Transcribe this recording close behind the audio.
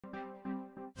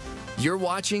You're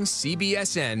watching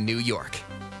CBSN New York.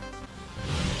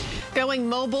 Going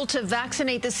mobile to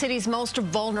vaccinate the city's most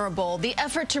vulnerable. The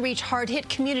effort to reach hard-hit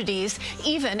communities,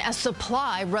 even as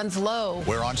supply runs low.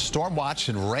 We're on storm watch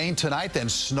and rain tonight, then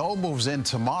snow moves in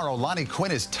tomorrow. Lonnie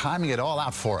Quinn is timing it all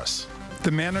out for us. The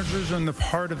managers on the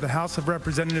part of the House of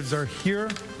Representatives are here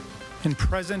and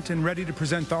present and ready to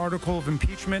present the article of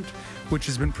impeachment, which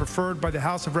has been preferred by the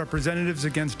House of Representatives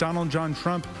against Donald John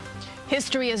Trump.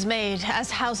 History is made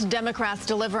as House Democrats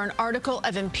deliver an article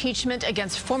of impeachment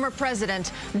against former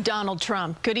President Donald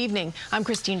Trump. Good evening. I'm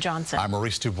Christine Johnson. I'm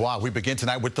Maurice Dubois. We begin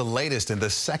tonight with the latest in the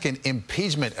second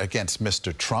impeachment against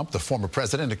Mr. Trump, the former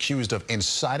president accused of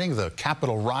inciting the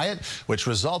Capitol riot, which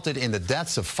resulted in the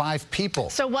deaths of 5 people.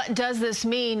 So what does this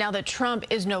mean now that Trump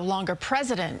is no longer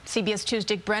president? CBS 2's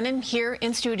Dick Brennan here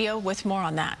in studio with more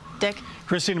on that. Dick?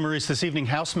 Christine and Maurice, this evening,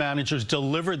 House managers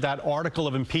delivered that article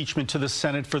of impeachment to the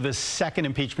Senate for the second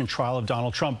impeachment trial of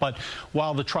Donald Trump. But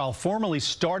while the trial formally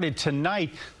started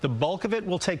tonight, the bulk of it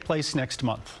will take place next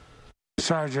month.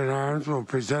 Sergeant at Arms will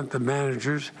present the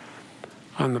managers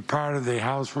on the part of the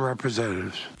House of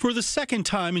Representatives. For the second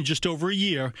time in just over a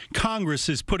year, Congress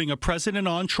is putting a president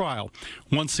on trial.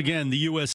 Once again, the U.S.